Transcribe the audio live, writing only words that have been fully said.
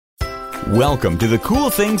Welcome to the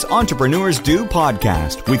Cool Things Entrepreneurs Do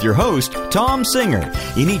podcast with your host, Tom Singer.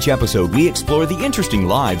 In each episode, we explore the interesting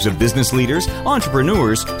lives of business leaders,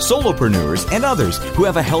 entrepreneurs, solopreneurs, and others who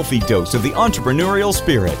have a healthy dose of the entrepreneurial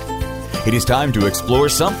spirit. It is time to explore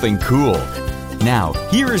something cool. Now,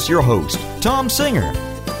 here is your host, Tom Singer.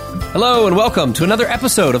 Hello and welcome to another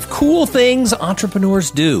episode of Cool Things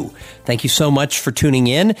Entrepreneurs Do. Thank you so much for tuning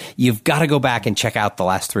in. You've got to go back and check out the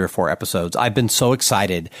last 3 or 4 episodes. I've been so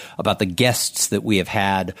excited about the guests that we have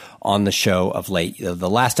had on the show of late. The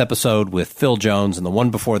last episode with Phil Jones and the one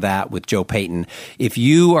before that with Joe Payton. If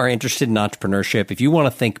you are interested in entrepreneurship, if you want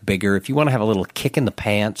to think bigger, if you want to have a little kick in the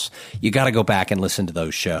pants, you got to go back and listen to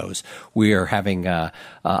those shows. We are having a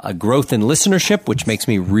growth in listenership, which makes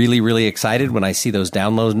me really, really excited when I see those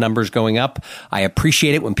download numbers going up. I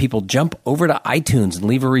appreciate it when people jump over to iTunes and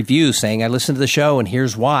leave a review saying, I listened to the show and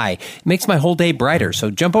here's why. It makes my whole day brighter. So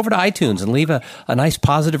jump over to iTunes and leave a nice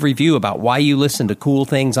positive review about why you listen to Cool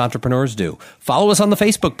Things Entrepreneurs Do. Follow us on the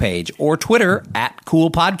Facebook page or Twitter at Cool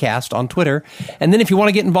Podcast on Twitter. And then if you want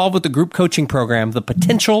to get involved with the group coaching program, The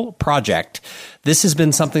Potential Project, this has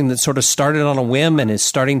been something that sort of started on a whim and is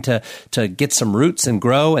starting to get some roots and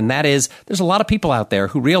grow. And that is, there's a lot of people out there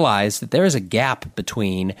who realize that there is a gap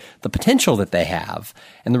between the potential that they have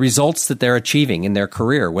and the results that they're achieving in their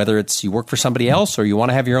career, whether it's you work for somebody else or you want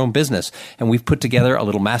to have your own business. And we've put together a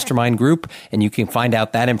little mastermind group, and you can find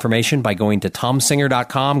out that information by going to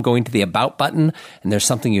tomsinger.com, going to the About button, and there's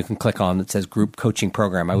something you can click on that says Group Coaching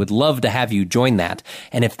Program. I would love to have you join that.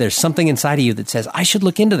 And if there's something inside of you that says, I should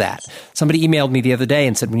look into that. Somebody emailed me the other day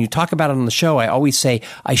and said, when you talk about it on the show, I always say,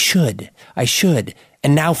 I should.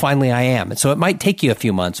 And now finally I am. And so it might take you a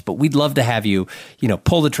few months, but we'd love to have you,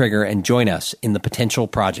 pull the trigger and join us in the Potential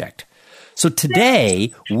Project. So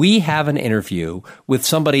today we have an interview with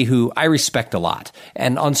somebody who I respect a lot,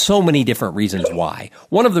 and on so many different reasons why.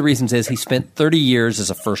 One of the reasons is he spent 30 years as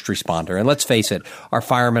a first responder. And let's face it, our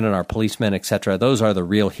firemen and our policemen, et cetera, those are the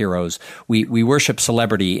real heroes. We worship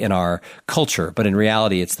celebrity in our culture, but in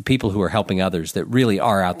reality, it's the people who are helping others that really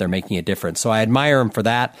are out there making a difference. So I admire him for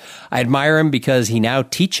that. I admire him because he now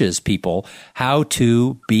teaches people how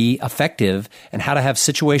to be effective and how to have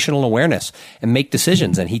situational awareness and make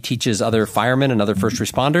decisions. And he teaches other firemen and other first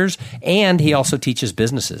responders, and he also teaches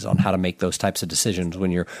businesses on how to make those types of decisions when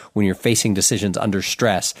you're facing decisions under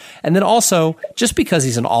stress. And then also, just because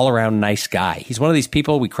he's an all-around nice guy, he's one of these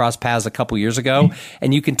people. We crossed paths a couple years ago,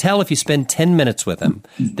 and you can tell if you spend 10 minutes with him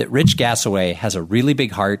that Rich Gassaway has a really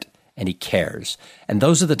big heart and he cares. And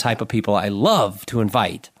those are the type of people I love to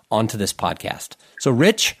invite onto this podcast. So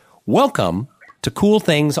Rich, welcome to Cool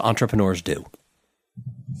Things Entrepreneurs Do.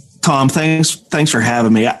 Tom, thanks for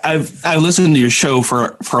having me. I've listened to your show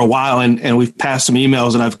for a while, and we've passed some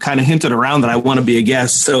emails, and I've kind of hinted around that I want to be a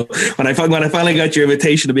guest. So when I finally got your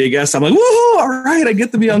invitation to be a guest, I'm like, woohoo! All right, I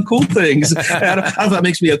get to be on Cool Things. I don't know if that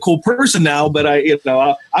makes me a cool person now, but I'm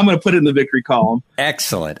going to put it in the victory column.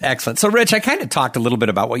 Excellent. So, Rich, I kind of talked a little bit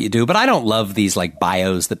about what you do, but I don't love these like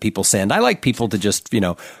bios that people send. I like people to just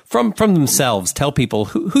from themselves tell people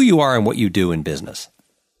who you are and what you do in business.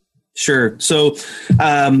 Sure. So,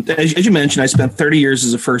 as you mentioned, I spent 30 years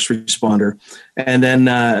as a first responder. And then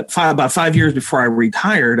about 5 years before I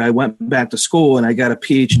retired, I went back to school and I got a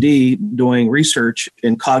PhD doing research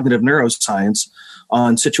in cognitive neuroscience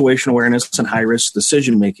on situational awareness and high-risk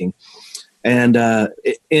decision-making. And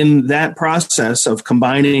in that process of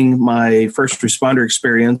combining my first responder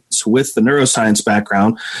experience with the neuroscience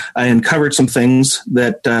background, I uncovered some things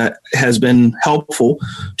that has been helpful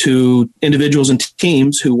to individuals and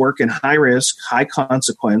teams who work in high risk, high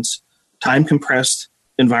consequence, time compressed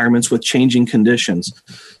environments with changing conditions.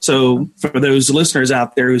 So for those listeners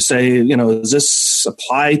out there who say, does this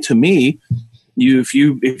apply to me? If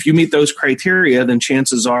you meet those criteria, then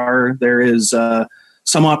chances are there is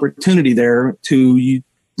some opportunity there to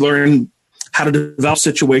learn how to develop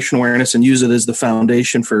situational awareness and use it as the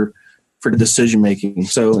foundation for decision making.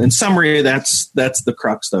 So in summary, that's the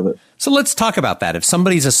crux of it. So let's talk about that. If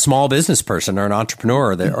somebody's a small business person or an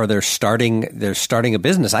entrepreneur or they're starting a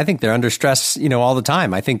business, I think they're under stress, all the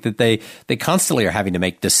time. I think that they constantly are having to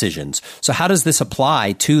make decisions. So how does this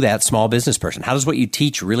apply to that small business person? How does what you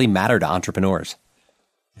teach really matter to entrepreneurs?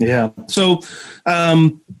 Yeah. So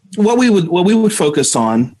what we would focus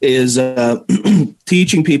on is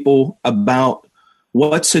teaching people about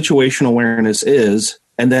what situational awareness is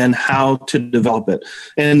and then how to develop it.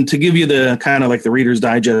 And to give you the kind of like the Reader's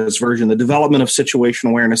Digest version, the development of situational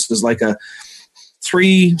awareness is like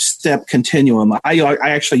 3-step continuum. I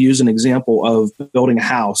actually use an example of building a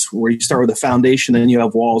house where you start with a foundation, then you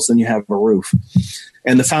have walls, then you have a roof.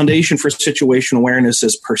 And the foundation for situational awareness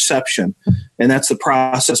is perception. And that's the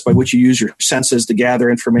process by which you use your senses to gather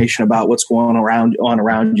information about what's going on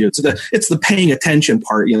around you. It's the paying attention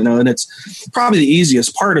part, and it's probably the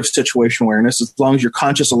easiest part of situational awareness, as long as you're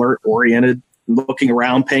conscious, alert, oriented, looking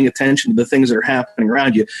around, paying attention to the things that are happening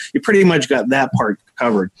around you. You pretty much got that part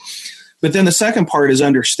covered. But then the second part is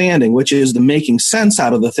understanding, which is the making sense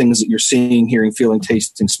out of the things that you're seeing, hearing, feeling,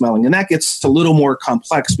 tasting, smelling. And that gets a little more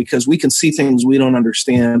complex because we can see things we don't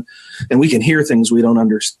understand, and we can hear things we don't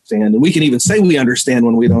understand. And we can even say we understand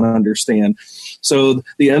when we don't understand. So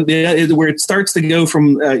where it starts to go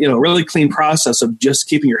from a really clean process of just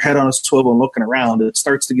keeping your head on a swivel and looking around, it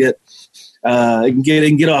starts to get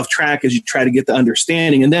off track as you try to get the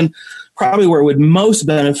understanding. And then probably where it would most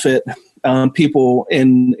benefit people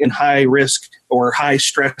in high risk or high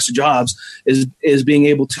stress jobs is being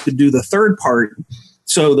able to do the third part.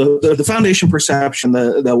 So the foundation perception,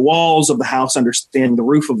 the walls of the house understanding, the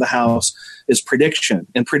roof of the house is prediction.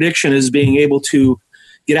 And prediction is being able to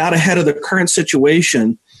get out ahead of the current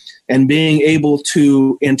situation and being able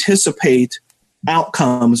to anticipate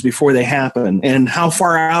outcomes before they happen. And how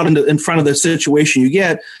far out in front of the situation you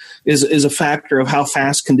get is a factor of how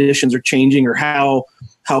fast conditions are changing or how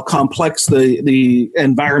complex the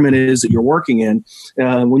environment is that you're working in.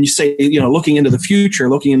 When you say, looking into the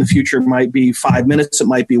future might be 5 minutes, it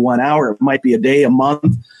might be 1 hour, it might be a day, a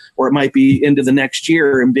month, or it might be into the next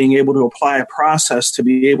year, and being able to apply a process to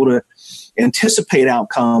be able to anticipate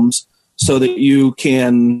outcomes so that you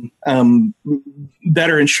can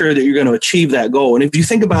better ensure that you're going to achieve that goal. And if you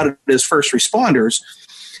think about it as first responders,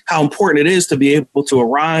 how important it is to be able to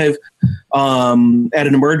arrive at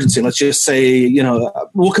an emergency. Let's just say,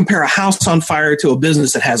 we'll compare a house on fire to a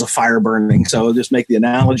business that has a fire burning. So I'll just make the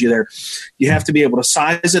analogy there. You have to be able to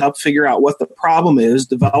size it up, figure out what the problem is,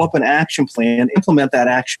 develop an action plan, implement that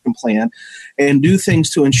action plan, and do things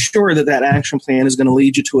to ensure that action plan is going to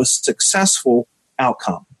lead you to a successful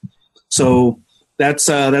outcome. So that's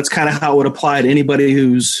kind of how it would apply to anybody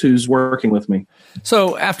who's working with me.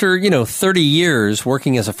 So after, 30 years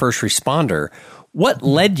working as a first responder, what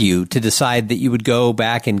led you to decide that you would go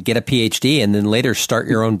back and get a PhD and then later start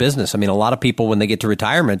your own business? I mean, a lot of people, when they get to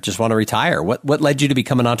retirement, just want to retire. What led you to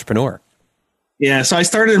become an entrepreneur? Yeah, so I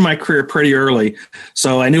started my career pretty early.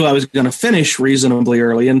 So I knew I was going to finish reasonably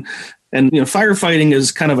early. And firefighting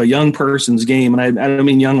is kind of a young person's game. And I don't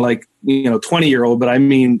mean young like, 20-year-old, but I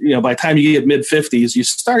mean, by the time you get mid-50s, you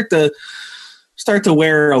start to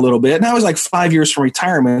wear a little bit. And I was like 5 years from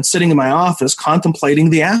retirement, sitting in my office contemplating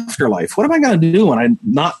the afterlife. What am I going to do when I'm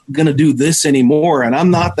not going to do this anymore? And I'm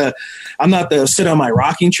not the sit on my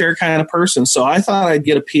rocking chair kind of person. So I thought I'd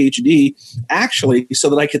get a PhD actually so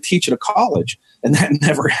that I could teach at a college. And that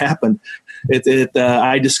never happened.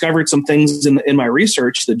 I discovered some things in my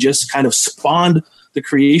research that just kind of spawned the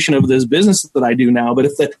creation of this business that I do now. But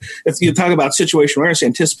if you talk about situational awareness,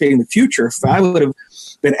 anticipating the future, if I would have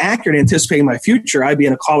been accurate anticipating my future, I'd be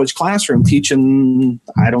in a college classroom teaching,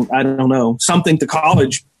 I don't know, something to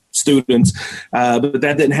college students. But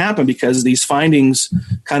that didn't happen because these findings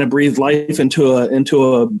kind of breathed life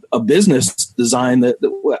into a business design that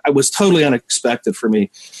was totally unexpected for me.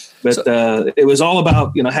 But it was all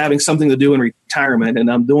about, having something to do in retirement,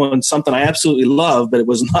 and I'm doing something I absolutely love, but it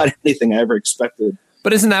was not anything I ever expected.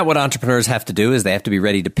 But isn't that what entrepreneurs have to do, is they have to be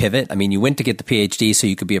ready to pivot? I mean, you went to get the PhD so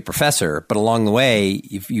you could be a professor, but along the way,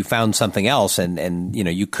 you found something else and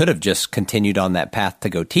you could have just continued on that path to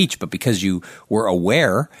go teach, but because you were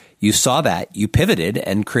aware, you saw that, you pivoted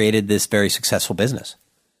and created this very successful business.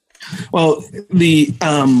 Well, the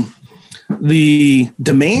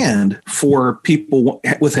demand for people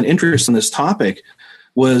with an interest in this topic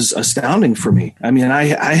was astounding for me. I mean, I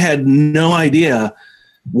had no idea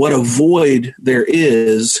what a void there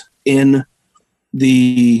is in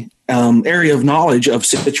the area of knowledge of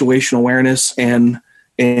situational awareness and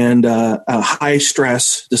high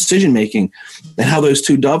stress decision making, and how those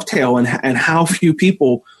two dovetail, and how few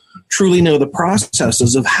people truly know the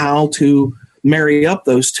processes of how to marry up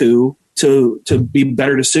those two to be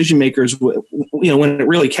better decision makers, when it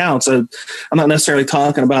really counts. I'm not necessarily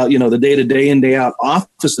talking about, the day-to-day and day-out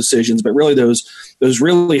office decisions, but really those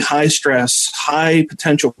really high stress, high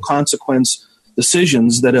potential consequence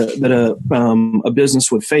decisions that a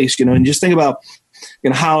business would face, and just think about,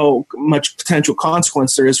 how much potential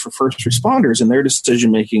consequence there is for first responders and their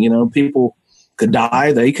decision making. People could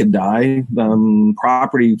die, they could die,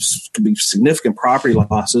 properties could be significant property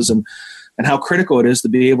losses, and how critical it is to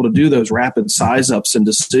be able to do those rapid size ups and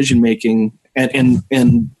decision making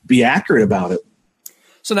and be accurate about it.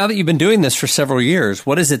 So now that you've been doing this for several years,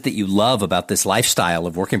 what is it that you love about this lifestyle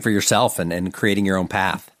of working for yourself and creating your own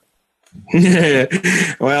path?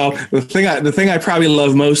 Well, the thing I probably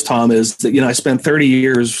love most, Tom, is that, I spent 30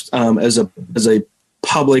 years as a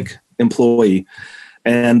public employee,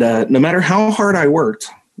 and no matter how hard I worked,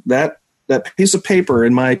 that piece of paper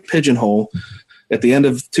in my pigeonhole at the end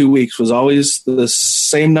of 2 weeks was always the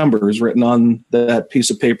same numbers written on that piece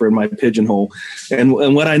of paper in my pigeonhole. And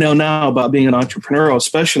what I know now about being an entrepreneur,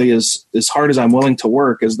 especially as hard as I'm willing to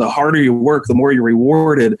work, is the harder you work, the more you're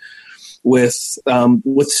rewarded with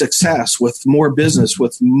success, with more business,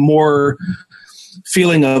 with more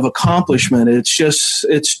feeling of accomplishment. It's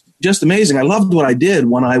just amazing. I loved what I did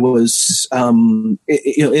when I was in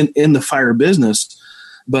the fire business,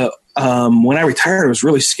 but when I retired, it was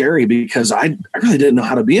really scary because I really didn't know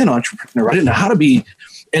how to be an entrepreneur. I didn't know how to be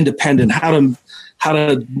independent, how to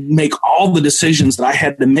make all the decisions that I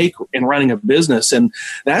had to make in running a business. And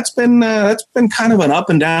that's been kind of an up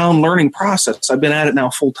and down learning process. I've been at it now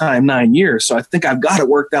full time 9 years. So I think I've got it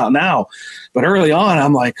worked out now. But early on,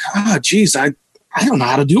 I'm like, I don't know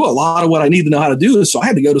how to do a lot of what I need to know how to do. So I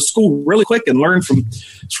had to go to school really quick and learn from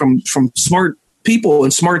smart people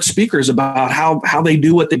and smart speakers about how they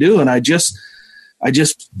do what they do. And I just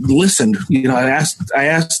listened. I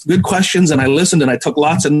asked good questions, and I listened, and I took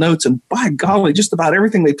lots of notes, and by golly, just about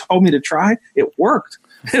everything they told me to try, it worked.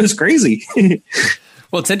 It was crazy.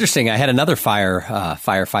 Well, it's interesting. I had another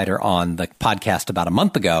firefighter on the podcast about a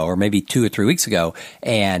month ago, or maybe 2 or 3 weeks ago,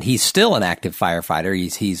 and he's still an active firefighter.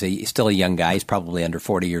 He's still a young guy. He's probably under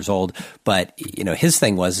 40 years old. But his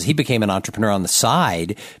thing was he became an entrepreneur on the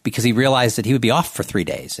side because he realized that he would be off for 3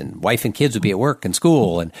 days, and wife and kids would be at work and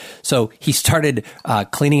school, and so he started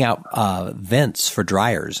cleaning out vents for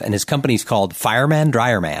dryers, and his company's called Fireman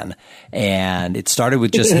Dryerman, and it started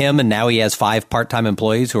with just him, and now he has 5 part-time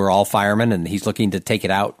employees who are all firemen, and he's looking to take it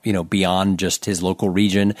out, beyond just his local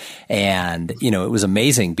region. And, it was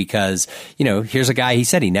amazing because, here's a guy, he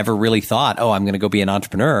said he never really thought, I'm going to go be an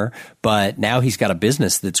entrepreneur, but now he's got a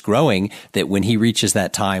business that's growing that when he reaches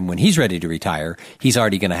that time, when he's ready to retire, he's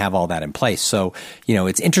already going to have all that in place. So,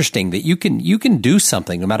 it's interesting that you can do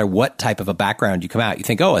something no matter what type of a background you come out. You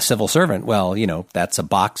think, a civil servant, well, that's a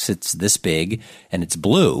box, it's this big and it's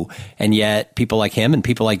blue. And yet people like him and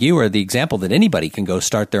people like you are the example that anybody can go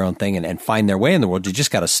start their own thing and find their way in the world. You just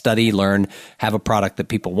got to study, learn, have a product that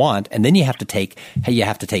people want, and then you have to take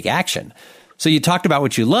action. So you talked about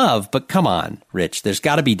what you love, but come on, Rich, there's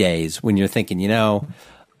got to be days when you're thinking,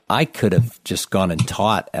 I could have just gone and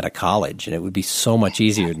taught at a college, and it would be so much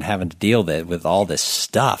easier than having to deal with all this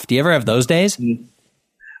stuff. Do you ever have those days?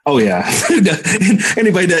 Oh yeah.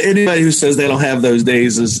 Anybody who says they don't have those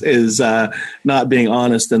days is not being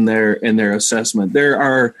honest in their assessment. There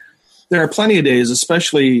are plenty of days,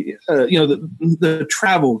 especially the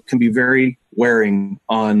travel can be very wearing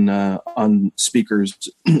on speakers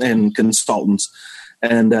and consultants,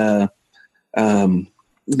 and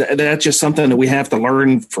that's just something that we have to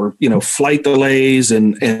learn for flight delays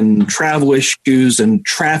and travel issues and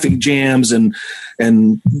traffic jams and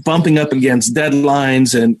bumping up against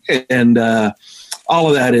deadlines and all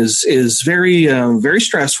of that is very very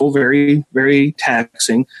stressful, very very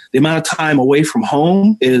taxing. The amount of time away from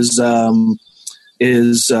home is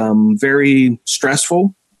very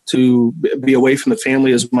stressful. To be away from the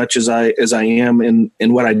family as much as I am in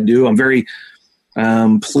what I do, I'm very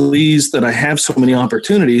pleased that I have so many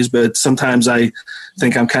opportunities. But sometimes I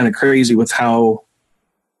think I'm kind of crazy with how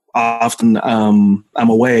often I'm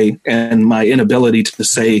away and my inability to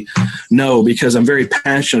say no, because I'm very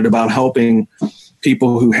passionate about helping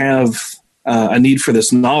people who have a need for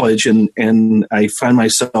this knowledge, and I find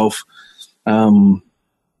myself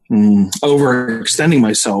overextending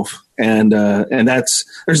myself, and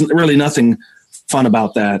there's really nothing fun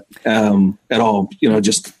about that at all.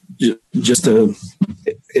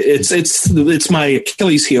 It's my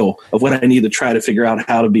Achilles heel of what I need to try to figure out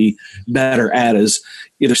how to be better at, is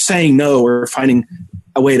either saying no or finding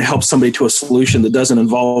a way to help somebody to a solution that doesn't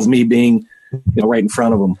involve me being right in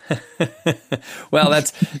front of them. Well,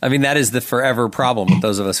 that is the forever problem with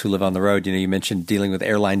those of us who live on the road. You mentioned dealing with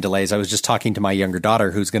airline delays. I was just talking to my younger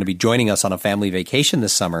daughter, who's going to be joining us on a family vacation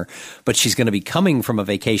this summer, but she's going to be coming from a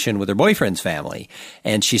vacation with her boyfriend's family.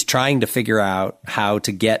 And she's trying to figure out how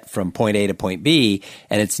to get from point A to point B.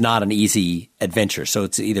 And it's not an easy adventure. So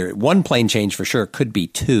it's either one plane change for sure, could be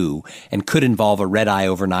two, and could involve a red eye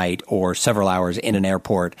overnight or several hours in an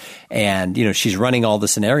airport. And, she's running all the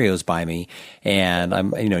scenarios by me, and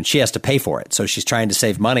and she has to pay for it. So she's trying to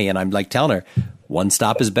save money. And I'm like telling her, one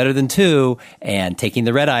stop is better than two, and taking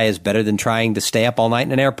the red eye is better than trying to stay up all night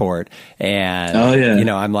in an airport. And,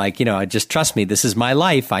 I'm like, just trust me, this is my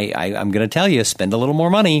life. I'm going to tell you, spend a little more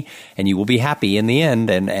money and you will be happy in the end.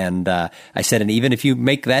 And I said, and even if you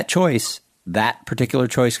make that choice, that particular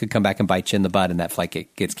choice could come back and bite you in the butt, and that flight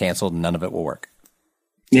gets canceled and none of it will work.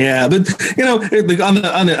 Yeah. But,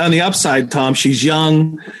 on the upside, Tom, she's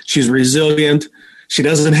young, she's resilient. She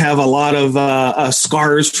doesn't have a lot of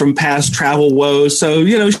scars from past travel woes. So,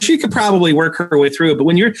 she could probably work her way through it. But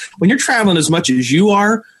when you're traveling as much as you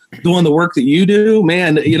are, doing the work that you do,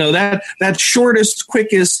 man, that shortest,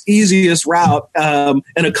 quickest, easiest route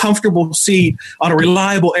in a comfortable seat on a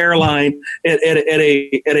reliable airline at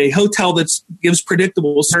a hotel that gives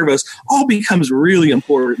predictable service all becomes really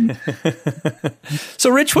important. So,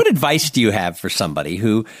 Rich, what advice do you have for somebody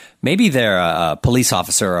who maybe they're a police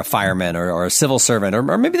officer or a fireman or a civil servant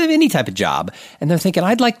or maybe they have any type of job, and they're thinking,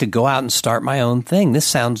 I'd like to go out and start my own thing. This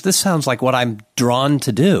sounds like what I'm drawn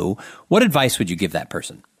to do. What advice would you give that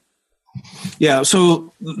person? Yeah.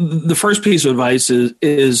 So the first piece of advice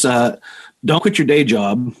is don't quit your day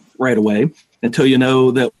job right away until you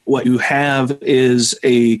know that what you have is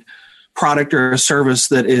a product or a service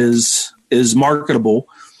that is marketable,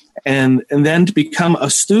 and then to become a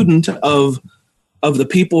student of the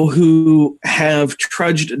people who have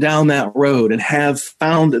trudged down that road and have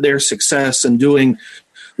found their success in doing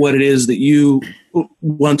what it is that you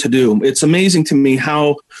want to do. It's amazing to me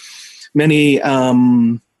how many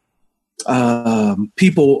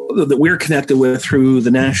people that we're connected with through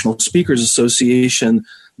the National Speakers Association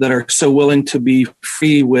that are so willing to be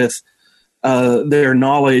free with their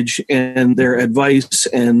knowledge and their advice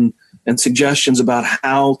and suggestions about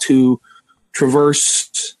how to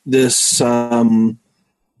traverse this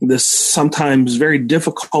this sometimes very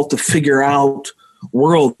difficult to figure out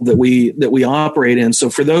world that we operate in.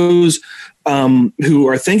 So for those who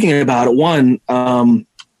are thinking about it,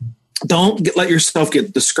 don't let yourself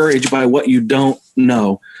get discouraged by what you don't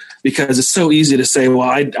know, because it's so easy to say, well,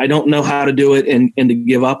 I don't know how to do it and to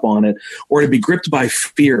give up on it, or to be gripped by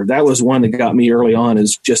fear. That was one that got me early on,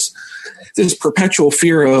 is just this perpetual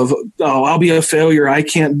fear of, oh, I'll be a failure. I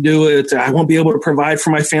can't do it. I won't be able to provide for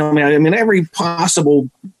my family. I mean, every possible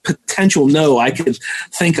potential no I could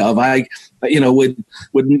think of,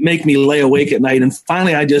 would make me lay awake at night. And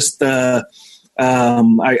finally, I just, I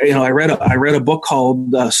read a book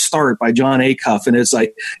called Start by John Acuff, and it's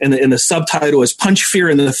like, and the subtitle is Punch Fear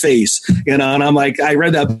in the Face, and I'm like, I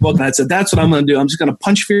read that book and I said, that's what I'm going to do. I'm just going to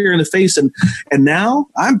punch fear in the face. And now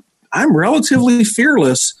I'm relatively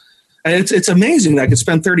fearless. And it's amazing that I could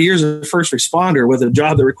spend 30 years as a first responder with a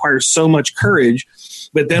job that requires so much courage.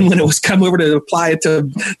 But then when it was come over to apply it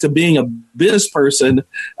to being a business person,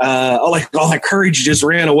 all that courage just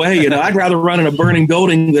ran away. I'd rather run in a burning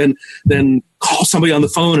building than call somebody on the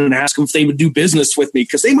phone and ask them if they would do business with me,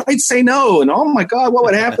 because they might say no. And oh my God, what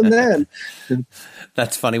would happen then?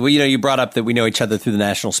 That's funny. Well, you brought up that we know each other through the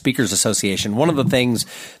National Speakers Association. One of the things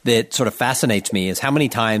that sort of fascinates me is how many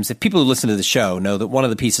times, if people who listen to the show know that one of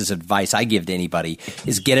the pieces of advice I give to anybody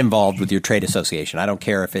is get involved with your trade association. I don't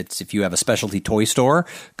care if you have a specialty toy store,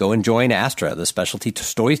 go and join ASTRA, the Specialty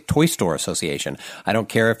Toy Store Association. I don't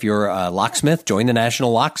care if you're a locksmith, join the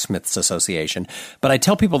National Locksmiths Association. But I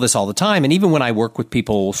tell people this all the time, and even when I work with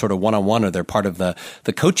people sort of one-on-one or they're part of the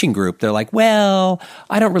coaching group, they're like, well,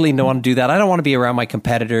 I don't really want to do that. I don't want to be around my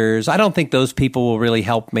competitors. I don't think those people will really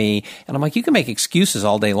help me. And I'm like, you can make excuses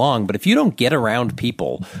all day long, but if you don't get around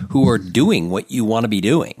people who are doing what you want to be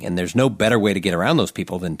doing, and there's no better way to get around those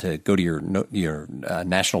people than to go to your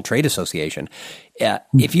National Trade Association.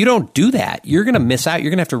 If you don't do that, you're going to miss out.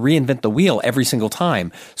 You're going to have to reinvent the wheel every single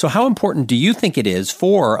time. So how important do you think it is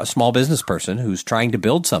for a small business person who's trying to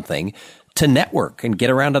build something to network and get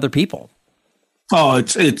around other people? Oh,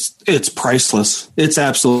 it's priceless. It's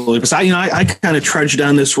absolutely. Because I kind of trudged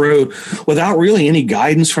down this road without really any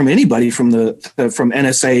guidance from anybody, from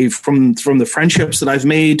NSA, from the friendships that I've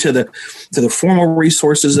made to the formal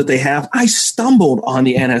resources that they have. I stumbled on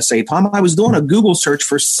the NSA, Tom. I was doing a Google search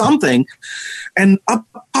for something, and up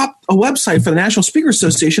popped a website for the National Speakers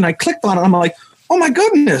Association. I clicked on it. I'm like, oh my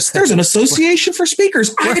goodness, there's an association for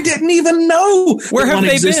speakers. I didn't even know. Where have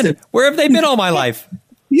they been? Where have they been all my life?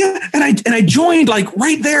 Yeah, and I joined like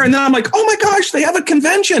right there, and then I'm like, oh my gosh, they have a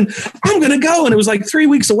convention. I'm going to go, and it was like 3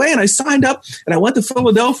 weeks away, and I signed up, and I went to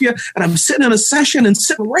Philadelphia, and I'm sitting in a session, and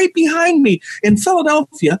sitting right behind me in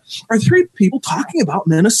Philadelphia are three people talking about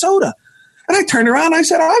Minnesota. And I turned around and I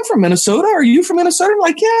said, I'm from Minnesota. Are you from Minnesota? I'm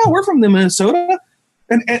like, yeah, we're from the Minnesota.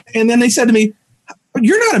 And then they said to me,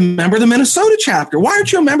 you're not a member of the Minnesota chapter. Why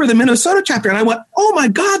aren't you a member of the Minnesota chapter? And I went, oh my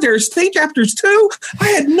God, there are state chapters too? I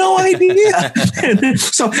had no idea. And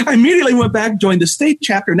so I immediately went back, joined the state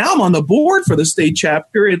chapter. Now I'm on the board for the state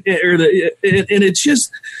chapter. And it's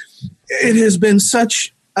just, it has been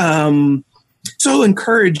such, so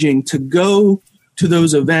encouraging to go to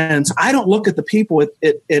those events. I don't look at the people at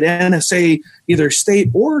NSA, either state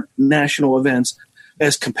or national events,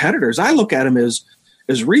 as competitors. I look at them as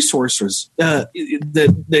resources that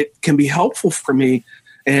can be helpful for me,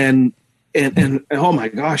 and oh my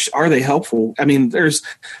gosh, are they helpful? I mean, there's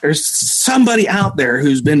somebody out there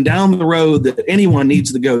who's been down the road that anyone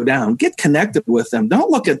needs to go down. Get connected with them. Don't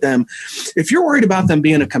look at them. If you're worried about them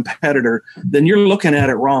being a competitor, then you're looking at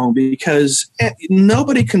it wrong, because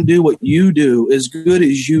nobody can do what you do as good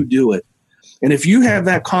as you do it. And if you have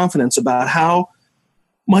that confidence about how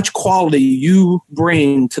much quality you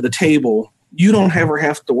bring to the table, you don't ever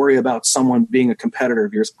have to worry about someone being a competitor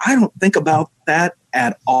of yours. I don't think about that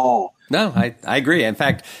at all. No, I agree. In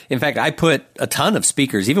fact, I put a ton of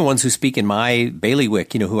speakers, even ones who speak in my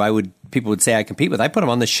bailiwick, who people would say I compete with. I put them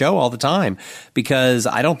on the show all the time because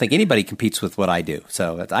I don't think anybody competes with what I do.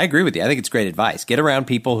 So I agree with you. I think it's great advice. Get around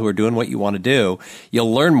people who are doing what you want to do.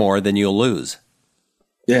 You'll learn more than you'll lose.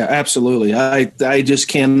 Yeah, absolutely. I just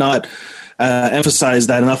cannot emphasize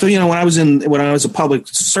that enough. When I was a public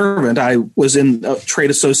servant, I was in trade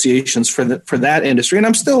associations for that industry, and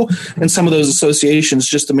I'm still in some of those associations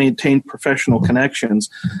just to maintain professional connections.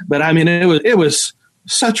 But I mean, it was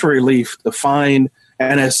such a relief to find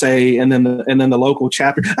NSA and then the local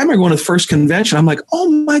chapter. I remember going to the first convention. I'm like, oh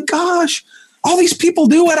my gosh, all these people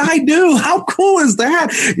do what I do. How cool is that?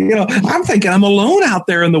 I'm thinking I'm alone out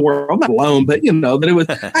there in the world. Not alone, but that it was.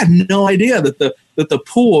 I had no idea that the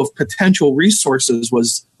pool of potential resources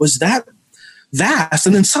was that vast.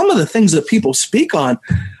 And then some of the things that people speak on,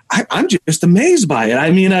 I'm just amazed by it.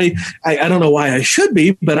 I mean, I don't know why I should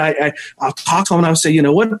be, but I'll talk to them and I'll say,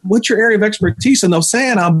 what's your area of expertise? And they'll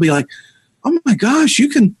say, and I'll be like, oh my gosh, you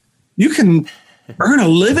can earn a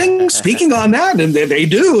living speaking on that. And they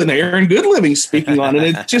do, and they earn good living speaking on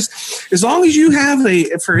it. It's just, as long as you have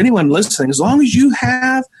for anyone listening, as long as you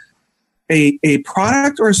have a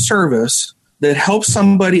product or a service that helps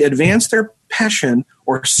somebody advance their passion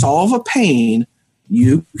or solve a pain,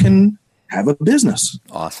 you can have a business.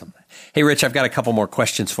 Awesome. Hey, Rich, I've got a couple more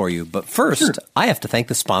questions for you. But first, sure. I have to thank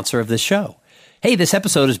the sponsor of this show. Hey, this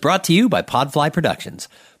episode is brought to you by Podfly Productions.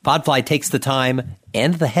 Podfly takes the time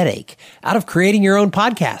and the headache out of creating your own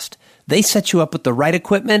podcast. They set you up with the right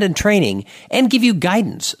equipment and training and give you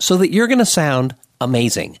guidance so that you're going to sound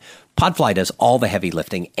amazing. Podfly does all the heavy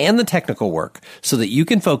lifting and the technical work so that you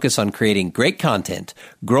can focus on creating great content,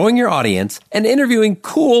 growing your audience, and interviewing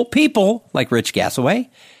cool people like Rich Gassaway.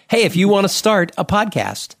 Hey, if you want to start a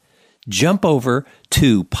podcast, jump over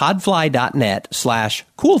to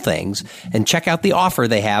podfly.net/coolthings and check out the offer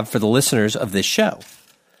they have for the listeners of this show.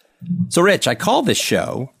 So, Rich, I call this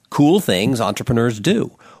show Cool Things Entrepreneurs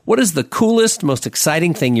Do. What is the coolest, most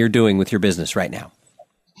exciting thing you're doing with your business right now?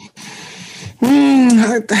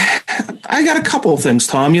 I got a couple of things,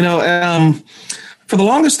 Tom. For the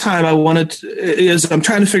longest time, I'm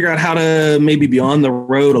trying to figure out how to maybe be on the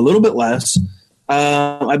road a little bit less.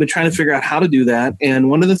 I've been trying to figure out how to do that.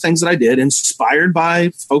 And one of the things that I did, inspired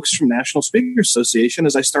by folks from National Speakers Association,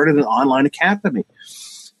 is I started an online academy.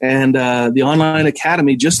 And the online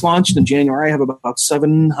academy just launched in January. I have about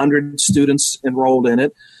 700 students enrolled in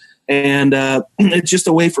it. And it's just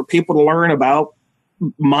a way for people to learn about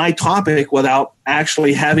my topic without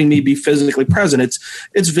actually having me be physically present.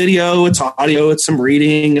 It's video, it's audio, it's some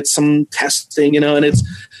reading, it's some testing, and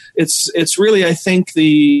it's really, I think,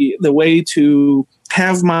 the way to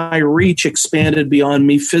have my reach expanded beyond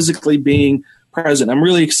me physically being present. I'm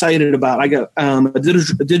really excited about. I got a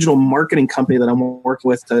digital marketing company that I'm working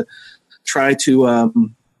with to try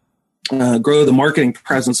to grow the marketing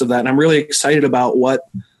presence of that, and I'm really excited about what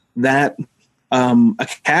that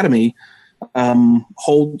academy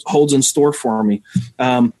holds in store for me.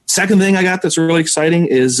 Second thing I got that's really exciting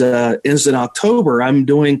is in October I'm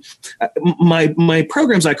doing my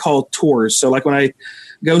programs I call tours. So like when I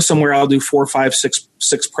go somewhere, I'll do 4, 5, 6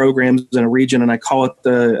 programs in a region, and I call it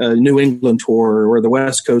the New England tour or the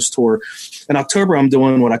West Coast tour. In October, I'm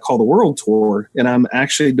doing what I call the World Tour, and I'm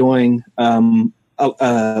actually doing 11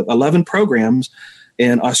 programs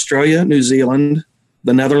in Australia, New Zealand,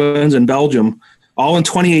 the Netherlands, and Belgium, all in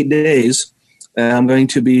 28 days. I'm going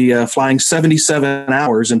to be flying 77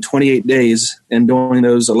 hours in 28 days and doing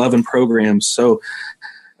those 11 programs. So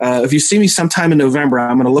if you see me sometime in November,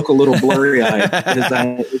 I'm going to look a little blurry-eyed.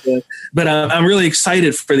 But I'm really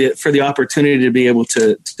excited for the opportunity to be able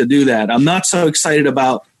to do that. I'm not so excited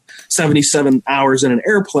about 77 hours in an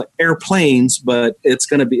airplanes, but it's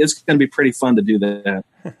going to be pretty fun to do that.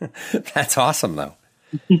 That's awesome, though.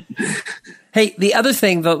 Hey, the other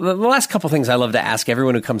thing, the last couple things I love to ask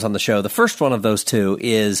everyone who comes on the show, the first one of those two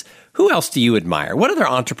is, who else do you admire? What other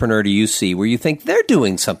entrepreneur do you see where you think they're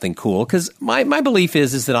doing something cool? Because my belief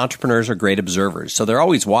is that entrepreneurs are great observers. So they're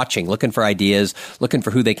always watching, looking for ideas, looking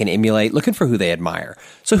for who they can emulate, looking for who they admire.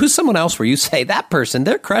 So who's someone else where you say, that person,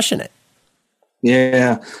 they're crushing it?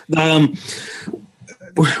 Yeah.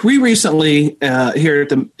 We recently here at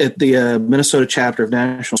the Minnesota chapter of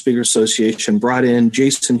National Speakers Association brought in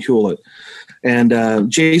Jason Hewlett.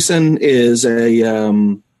 And Jason is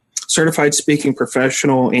a certified speaking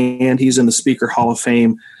professional, and he's in the Speaker Hall of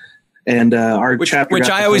Fame. And our chapter, which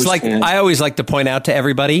I always like to point out to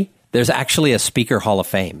everybody, there's actually a Speaker Hall of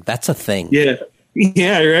Fame. That's a thing. Yeah.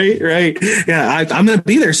 Yeah. Right. Yeah. I'm going to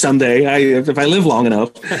be there someday if I live long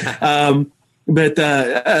enough. But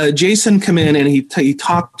Jason came in and he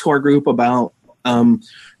talked to our group about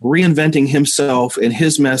reinventing himself and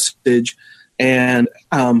his message, and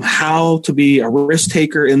how to be a risk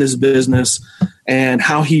taker in this business, and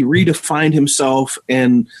how he redefined himself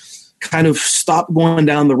and kind of stopped going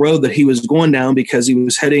down the road that he was going down because he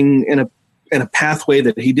was heading in a pathway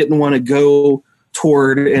that he didn't want to go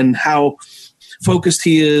toward, and how focused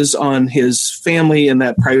he is on his family and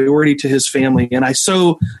that priority to his family. And I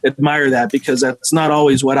so admire that, because that's not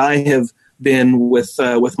always what I have been with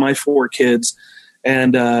my 4 kids.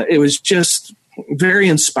 And it was just very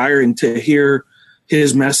inspiring to hear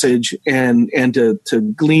his message and to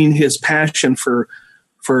glean his passion for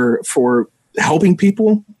helping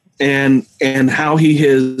people, and how he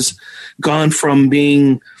has gone from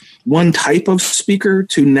being one type of speaker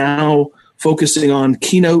to now focusing on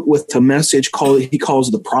keynote with a message he calls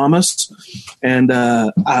The Promise. And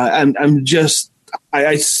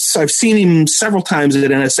I've seen him several times at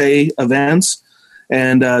NSA events.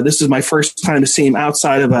 And this is my first time to see him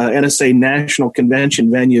outside of a NSA national convention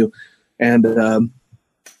venue. And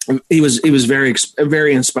he was very,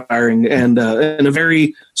 very inspiring, and a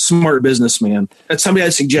very smart businessman. That's somebody I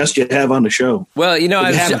suggest you have on the show. Well,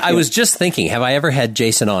 I was just thinking, have I ever had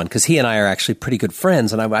Jason on? Because he and I are actually pretty good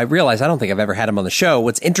friends, and I realize I don't think I've ever had him on the show.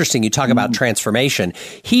 What's interesting, you talk about transformation.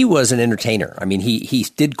 He was an entertainer. I mean, he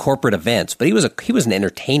did corporate events, but he was an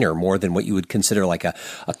entertainer more than what you would consider like a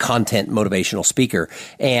content motivational speaker.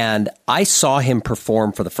 And I saw him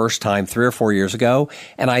perform for the first time 3 or 4 years ago,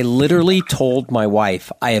 and I literally told my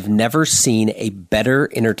wife, I have never seen a better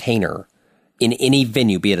entertainer in any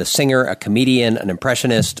venue, be it a singer, a comedian, an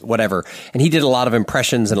impressionist, whatever. And he did a lot of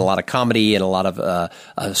impressions and a lot of comedy and a lot of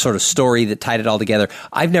a sort of story that tied it all together.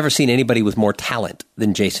 I've never seen anybody with more talent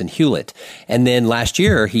than Jason Hewlett. And then last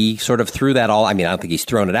year, he sort of threw that all, I mean, I don't think he's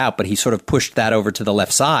thrown it out, but he sort of pushed that over to the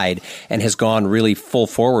left side and has gone really full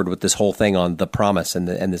forward with this whole thing on The Promise and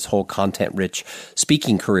this whole content-rich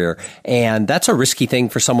speaking career. And that's a risky thing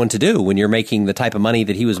for someone to do when you're making the type of money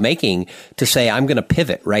that he was making, to say, I'm going to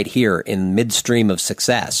pivot right here in midstream of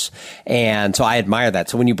success. And so I admire that.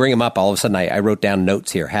 So when you bring him up, all of a sudden I wrote down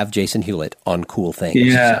notes here, have Jason Hewlett on Cool Things.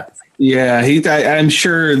 Yeah. Yeah. I'm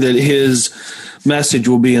sure that his message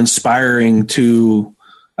will be inspiring to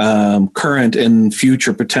current and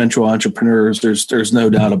future potential entrepreneurs. There's no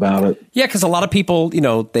doubt about it. Yeah, because a lot of people,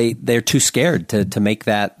 they're too scared to make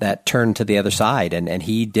that turn to the other side, and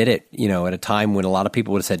he did it, at a time when a lot of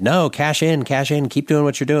people would have said, no, cash in, keep doing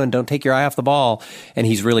what you're doing, don't take your eye off the ball, and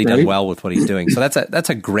he's really done well with what he's doing. So that's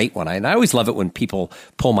a great one. And I always love it when people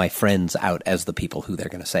pull my friends out as the people who they're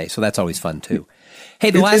going to say. So that's always fun too. Hey,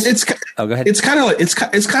 go ahead. It's kind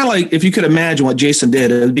of like if you could imagine what Jason did,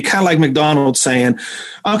 it'd be kind of like McDonald's saying,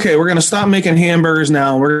 "Okay, we're going to stop making hamburgers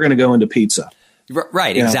now. We're going to go into pizza."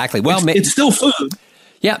 Right, exactly. Well, it's still food.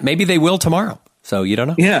 Yeah, maybe they will tomorrow. So you don't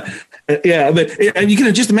know. Yeah, but you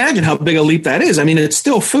can just imagine how big a leap that is. I mean, it's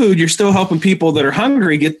still food. You're still helping people that are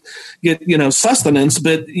hungry get sustenance,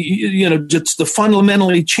 but just to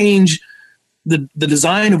fundamentally change the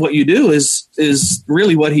design of what you do is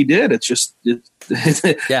really what he did. It's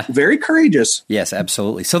very courageous. Yes,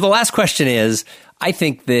 absolutely. So the last question is, I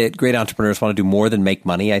think that great entrepreneurs want to do more than make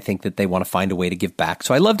money. I think that they want to find a way to give back.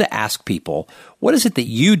 So I love to ask people, what is it that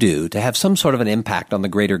you do to have some sort of an impact on the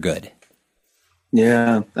greater good?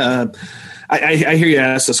 Yeah. I hear you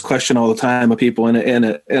ask this question all the time of people,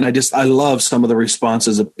 and I love some of the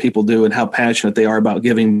responses that people do and how passionate they are about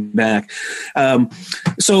giving back.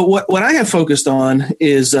 So what I have focused on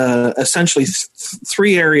is essentially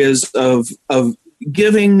 3 areas of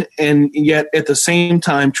giving and yet at the same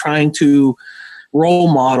time trying to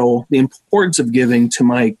role model the importance of giving to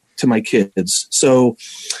my kids. So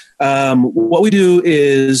what we do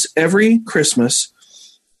is every Christmas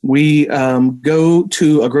we go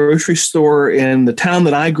to a grocery store in the town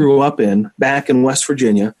that I grew up in back in West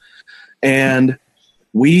Virginia, and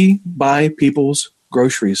we buy people's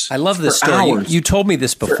groceries. I love this story. You told me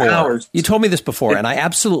this before. You told me this before, and I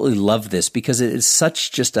absolutely love this because it is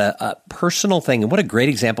such just a personal thing. And what a great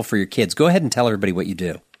example for your kids. Go ahead and tell everybody what you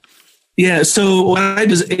do. Yeah, so what I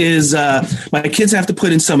do is my kids have to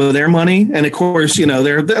put in some of their money, and of course,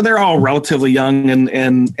 they're all relatively young,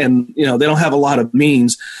 and they don't have a lot of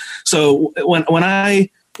means. So when I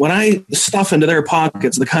stuff into their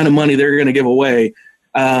pockets the kind of money they're going to give away,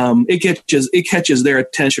 it catches their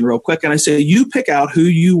attention real quick. And I say, you pick out who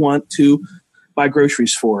you want to buy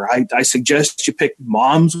groceries for. I suggest you pick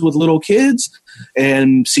moms with little kids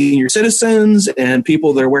and senior citizens and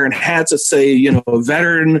people that are wearing hats that say,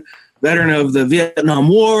 veteran of the Vietnam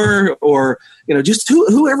War, or, just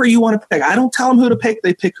whoever you want to pick. I don't tell them who to pick.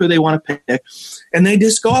 They pick who they want to pick. And they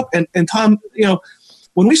just go up. And Tom,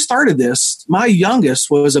 when we started this, my youngest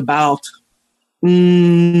was about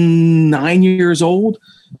 9 years old,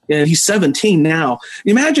 and he's 17 now.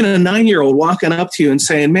 Imagine a 9-year-old walking up to you and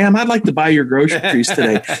saying, "Ma'am, I'd like to buy your groceries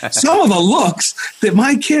today." Some of the looks that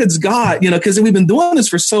my kids got, because we've been doing this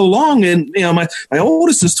for so long, and my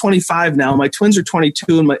oldest is 25 now, my twins are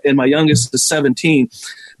 22, and my youngest is 17.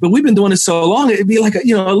 But we've been doing this so long, it'd be like a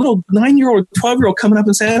little 9-year-old, 12-year-old coming up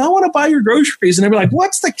and saying, "I want to buy your groceries," and they'd be like,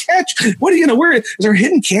 "What's the catch? What where is there a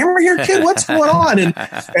hidden camera here, kid? What's going on?" And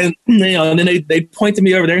then they point to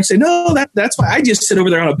me over there and say, "No, that's why I just sit over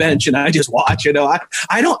there on a bench and I just watch."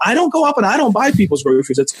 I don't go up and I don't buy people's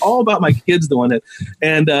groceries. It's all about my kids doing it.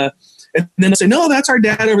 And then I say, "No, that's our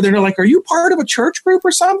dad over there." And they're like, "Are you part of a church group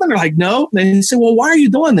or something?" They're like, "No." And they say, "Well, why are you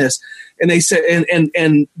doing this?" And they say,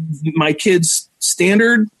 and my kids'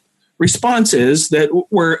 standard response is that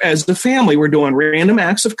as a family, we're doing random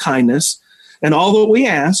acts of kindness, and all that we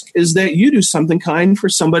ask is that you do something kind for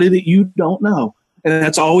somebody that you don't know. And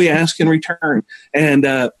that's all we ask in return. And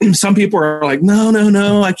some people are like,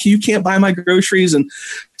 no, you can't buy my groceries. And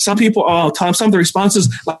some people, Tom, some of the responses,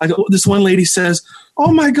 like this one lady says,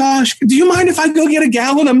 "Oh my gosh, do you mind if I go get a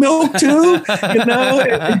gallon of milk too?"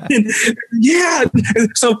 Yeah.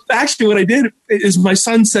 So actually what I did is my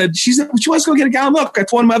son said, she wants to go get a gallon of milk. I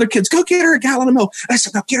told one of my other kids, "Go get her a gallon of milk." I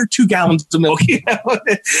said, "I'll get her 2 gallons of milk."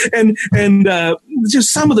 And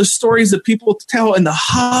just some of the stories that people tell, and the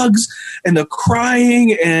hugs and the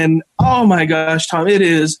crying, and oh my gosh, Tom, it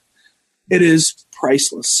is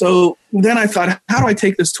priceless. So then I thought, how do I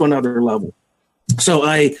take this to another level? So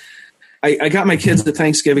I got my kids at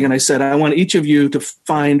Thanksgiving, and I said, I want each of you to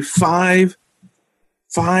find five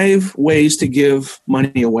ways to give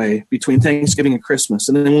money away between Thanksgiving and Christmas.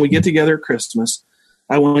 And then when we get together at Christmas,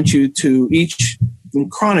 I want you to each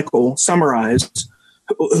summarize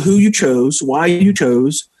who you chose, why you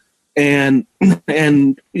chose, and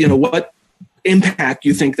what impact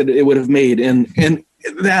you think that it would have made. And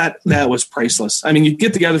that was priceless. I mean, you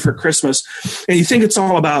get together for Christmas and you think it's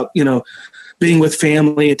all about, being with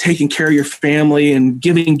family and taking care of your family and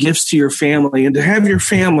giving gifts to your family, and to have your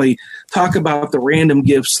family talk about the random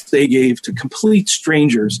gifts they gave to complete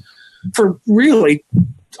strangers for really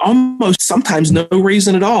almost sometimes no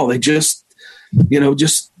reason at all. They just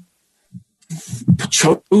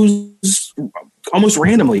chose almost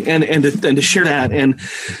randomly and to share that. And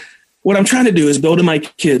what I'm trying to do is build in my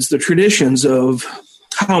kids the traditions of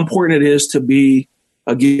how important it is to be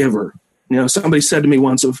a giver. Somebody said to me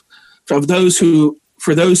once, for those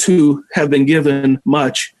who have been given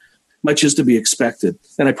much is to be expected.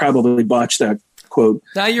 And I probably botched that quote.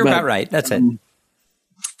 No, you're about right. That's it.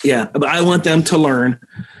 Yeah, but I want them to learn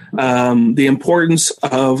the importance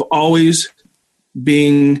of always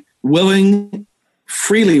being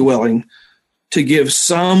freely willing to give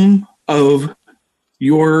some of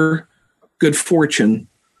your good fortune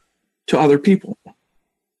to other people.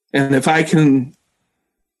 And if I can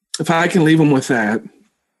leave them with that,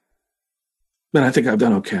 then I think I've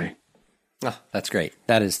done okay. Oh, that's great.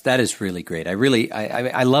 That is really great.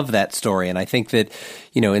 I love that story. And I think that,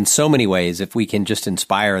 in so many ways, if we can just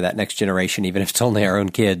inspire that next generation, even if it's only our own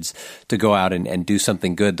kids, to go out and do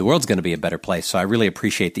something good, the world's going to be a better place. So I really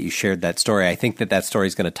appreciate that you shared that story. I think that story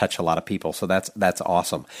is going to touch a lot of people. So that's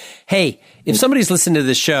awesome. Hey, if somebody's listening to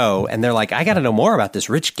this show and they're like, I got to know more about this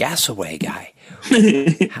Rich Gasaway guy,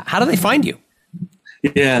 how do they find you?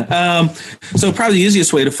 Yeah. So probably the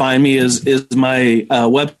easiest way to find me is my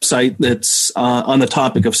website that's on the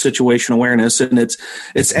topic of situational awareness. And it's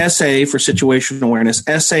SA for situational awareness,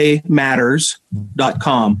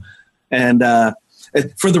 samatters.com. And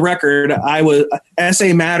for the record, I was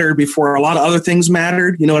SA mattered before a lot of other things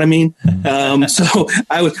mattered. You know what I mean? So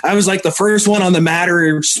I was like the first one on the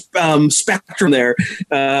matter spectrum there.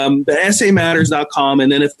 But samatters.com. And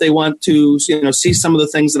then if they want to, see some of the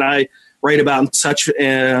things that I write about and such,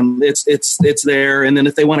 it's there. And then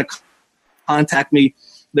if they want to contact me,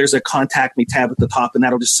 there's a contact me tab at the top, and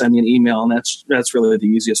that'll just send me an email. And that's really the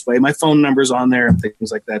easiest way. My phone number's on there and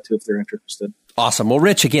things like that too, if they're interested. Awesome. Well,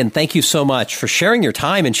 Rich, again, thank you so much for sharing your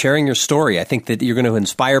time and sharing your story. I think that you're going to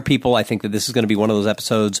inspire people. I think that this is going to be one of those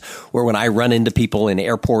episodes where when I run into people in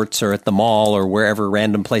airports or at the mall or wherever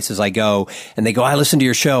random places I go, and they go, I listened to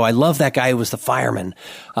your show. I love that guy who was the fireman,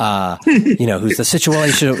 who's the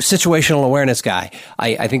situational awareness guy.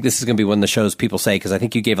 I think this is going to be one of the shows people say, because I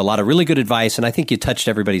think you gave a lot of really good advice, and I think you touched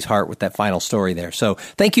everybody's heart with that final story there. So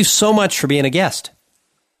thank you so much for being a guest.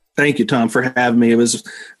 Thank you, Tom, for having me. It was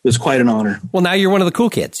quite an honor. Well, now you're one of the cool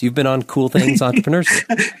kids. You've been on Cool Things Entrepreneurs.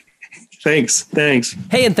 Thanks.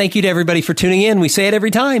 Hey, and thank you to everybody for tuning in. We say it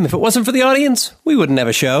every time. If it wasn't for the audience, we wwouldn't have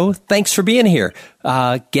a show. Thanks for being here.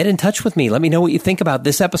 Get in touch with me. Let me know what you think about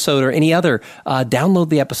this episode or any other. Download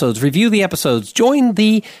the episodes, review the episodes, join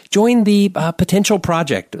the potential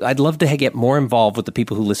project. I'd love to get more involved with the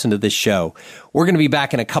people who listen to this show. We're going to be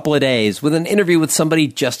back in a couple of days with an interview with somebody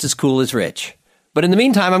just as cool as Rich. But in the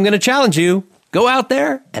meantime, I'm going to challenge you. Go out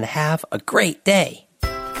there and have a great day.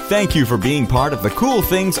 Thank you for being part of the Cool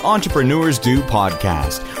Things Entrepreneurs Do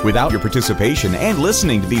podcast. Without your participation and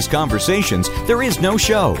listening to these conversations, there is no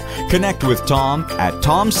show. Connect with Tom at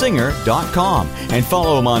tomsinger.com and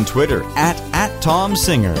follow him on Twitter at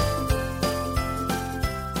 @TomSinger.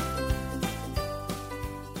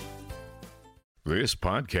 This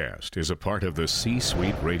podcast is a part of the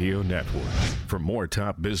C-Suite Radio Network. For more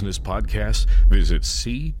top business podcasts, visit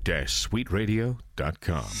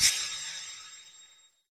c-suiteradio.com.